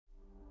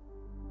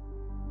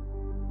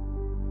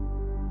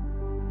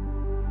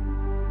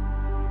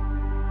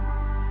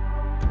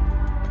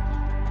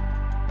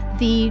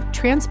The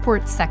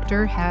transport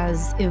sector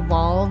has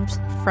evolved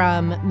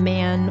from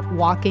man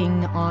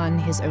walking on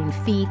his own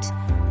feet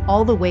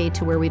all the way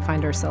to where we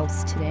find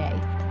ourselves today.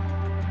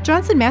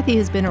 Johnson Matthey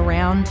has been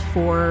around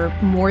for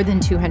more than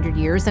 200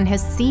 years and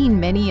has seen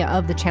many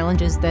of the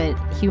challenges that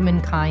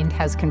humankind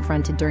has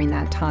confronted during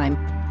that time.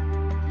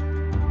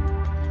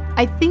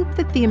 I think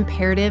that the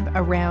imperative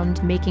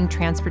around making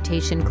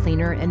transportation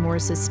cleaner and more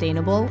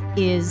sustainable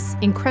is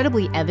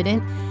incredibly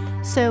evident.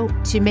 So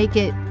to make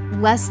it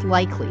less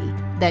likely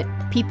that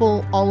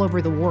people all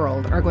over the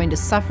world are going to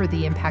suffer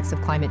the impacts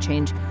of climate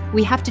change,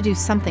 we have to do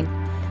something.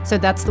 So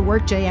that's the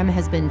work JM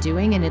has been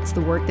doing, and it's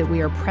the work that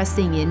we are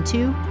pressing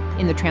into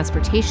in the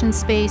transportation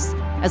space,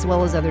 as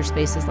well as other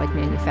spaces like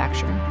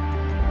manufacturing.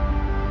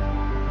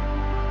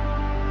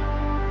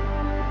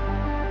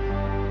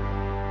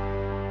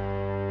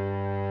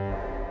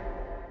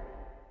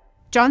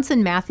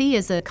 Johnson Matthey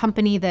is a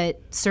company that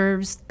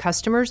serves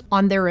customers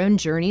on their own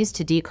journeys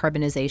to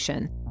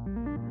decarbonization.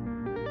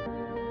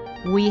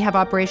 We have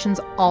operations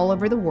all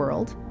over the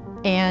world,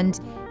 and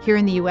here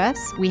in the US,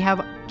 we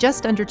have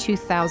just under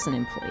 2,000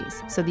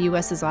 employees. So the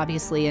US is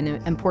obviously an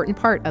important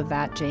part of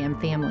that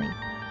JM family.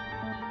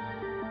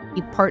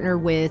 We partner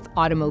with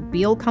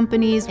automobile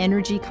companies,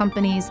 energy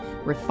companies,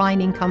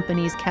 refining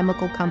companies,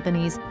 chemical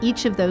companies.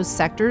 Each of those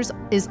sectors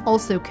is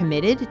also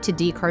committed to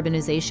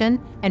decarbonization,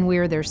 and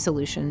we're their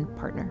solution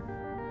partner.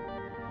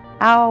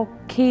 Our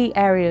key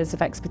areas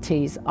of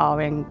expertise are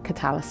in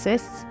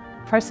catalysis,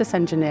 process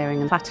engineering,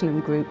 and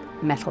platinum group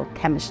metal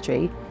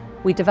chemistry.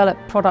 We develop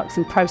products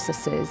and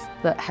processes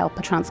that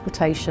help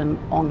transportation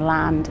on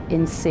land,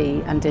 in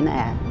sea, and in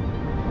air.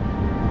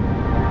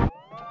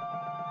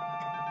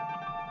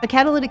 A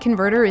catalytic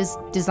converter is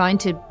designed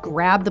to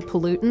grab the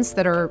pollutants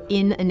that are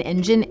in an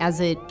engine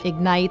as it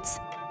ignites.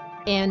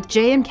 And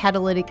JM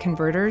catalytic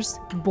converters,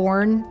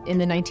 born in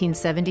the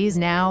 1970s,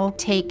 now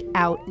take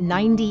out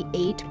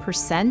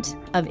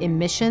 98% of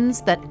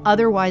emissions that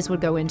otherwise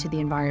would go into the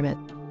environment.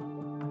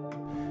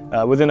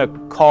 Within a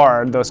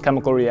car, those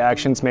chemical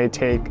reactions may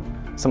take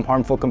some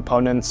harmful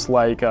components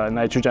like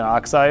nitrogen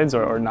oxides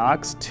or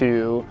NOx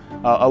to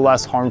a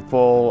less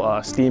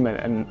harmful steam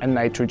and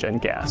nitrogen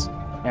gas.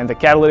 And the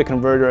catalytic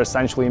converter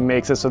essentially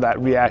makes it so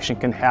that reaction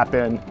can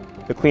happen.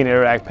 The Clean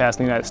Air Act passed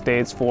in the United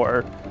States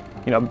for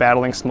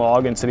battling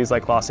smog in cities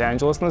like Los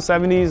Angeles in the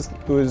 70s.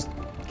 It was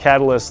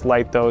catalysts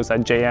like those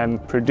that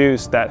JM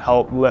produced that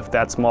helped lift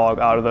that smog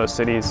out of those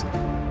cities.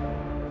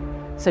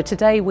 So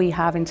today we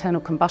have internal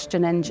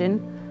combustion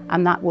engine,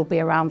 and that will be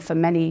around for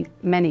many,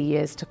 many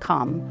years to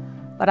come.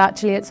 But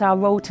actually it's our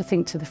role to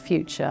think to the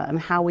future and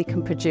how we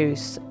can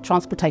produce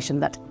transportation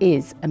that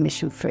is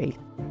emission-free.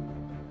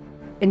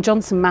 In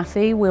Johnson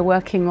Matthey, we're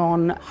working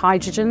on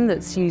hydrogen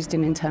that's used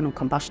in internal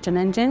combustion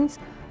engines.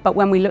 But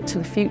when we look to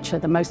the future,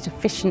 the most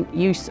efficient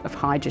use of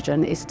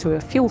hydrogen is through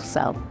a fuel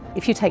cell.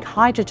 If you take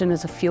hydrogen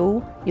as a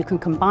fuel, you can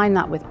combine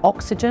that with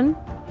oxygen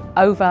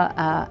over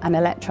an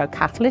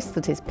electrocatalyst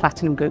that is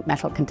platinum group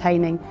metal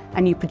containing,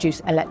 and you produce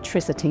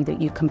electricity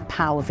that you can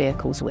power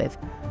vehicles with.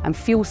 And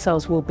fuel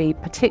cells will be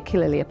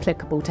particularly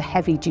applicable to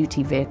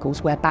heavy-duty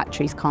vehicles where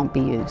batteries can't be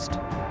used.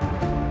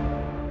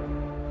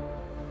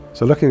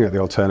 So looking at the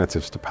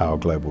alternatives to power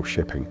global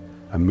shipping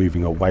and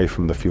moving away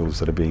from the fuels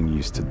that are being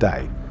used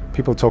today,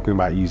 people are talking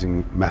about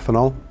using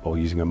methanol or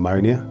using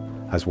ammonia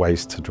as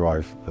ways to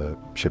drive the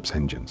ship's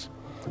engines.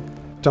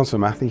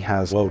 Johnson Matthey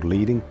has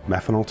world-leading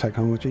methanol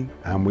technology,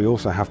 and we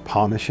also have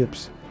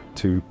partnerships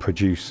to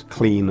produce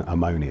clean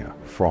ammonia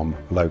from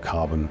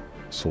low-carbon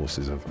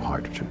sources of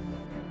hydrogen.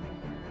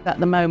 At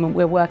the moment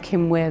we're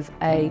working with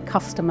a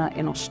customer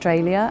in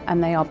Australia,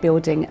 and they are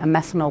building a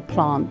methanol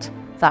plant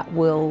that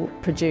will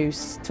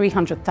produce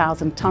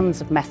 300,000 tonnes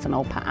of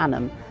methanol per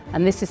annum.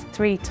 And this is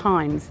 3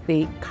 times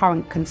the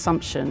current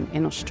consumption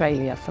in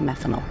Australia for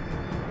methanol.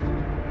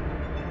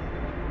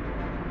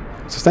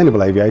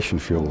 Sustainable aviation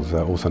fuels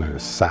are also known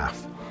as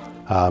SAF.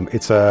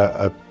 It's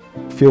a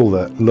fuel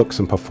that looks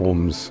and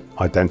performs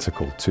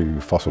identical to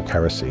fossil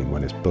kerosene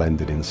when it's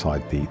blended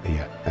inside the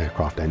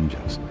aircraft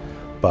engines.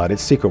 But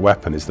its secret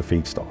weapon is the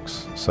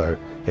feedstocks. So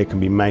it can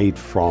be made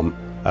from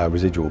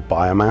residual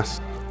biomass,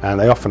 and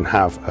they often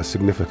have a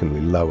significantly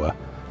lower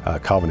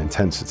carbon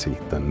intensity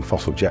than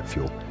fossil jet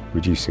fuel,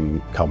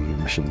 reducing carbon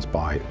emissions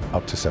by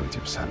up to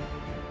 70%.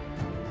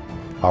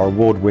 Our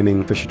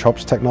award-winning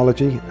Fischer-Tropsch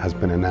technology has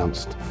been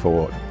announced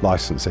for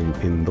licensing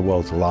in the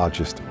world's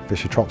largest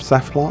Fischer-Tropsch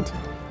SAF plant,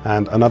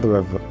 and another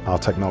of our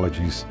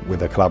technologies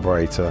with a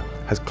collaborator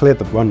has cleared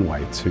the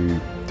runway to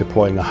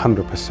deploying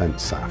 100%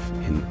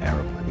 SAF in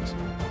aeroplanes.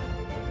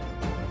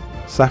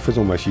 SAF is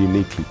almost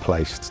uniquely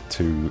placed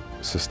to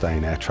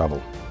sustain air travel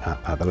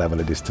at the level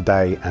it is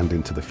today and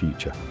into the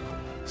future.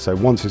 So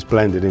once it's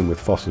blended in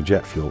with fossil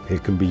jet fuel,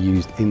 it can be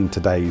used in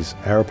today's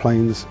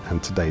aeroplanes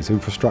and today's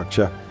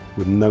infrastructure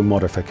with no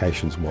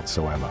modifications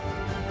whatsoever.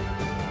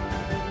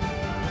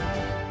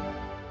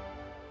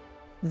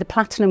 The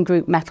platinum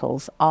group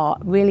metals are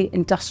really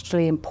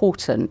industrially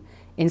important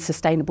in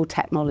sustainable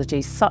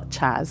technologies such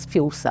as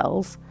fuel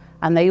cells,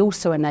 and they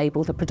also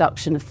enable the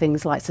production of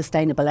things like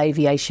sustainable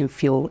aviation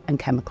fuel and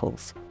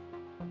chemicals.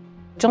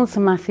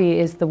 Johnson Matthey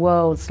is the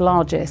world's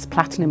largest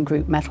platinum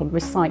group metal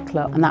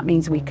recycler, and that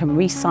means we can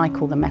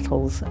recycle the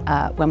metals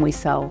when we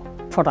sell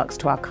products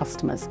to our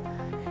customers.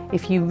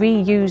 If you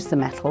reuse the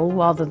metal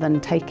rather than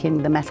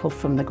taking the metal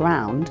from the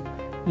ground,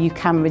 you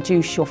can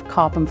reduce your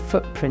carbon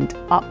footprint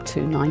up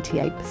to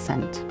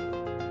 98%.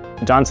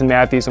 Johnson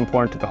Matthey is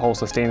important to the whole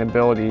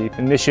sustainability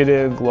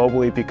initiative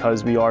globally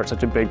because we are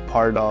such a big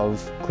part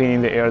of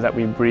cleaning the air that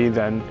we breathe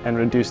and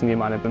reducing the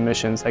amount of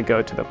emissions that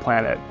go to the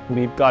planet.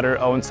 We've got our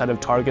own set of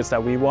targets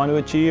that we want to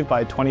achieve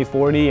by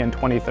 2040 and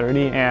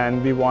 2030,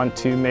 and we want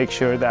to make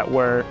sure that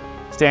we're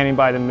standing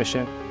by the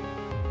mission.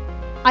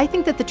 I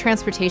think that the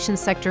transportation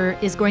sector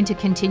is going to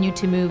continue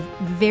to move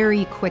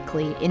very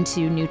quickly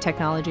into new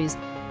technologies.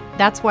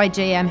 That's why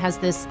JM has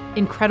this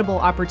incredible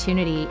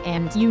opportunity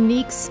and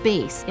unique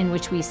space in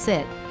which we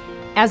sit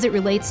as it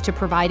relates to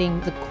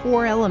providing the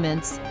core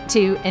elements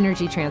to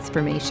energy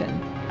transformation.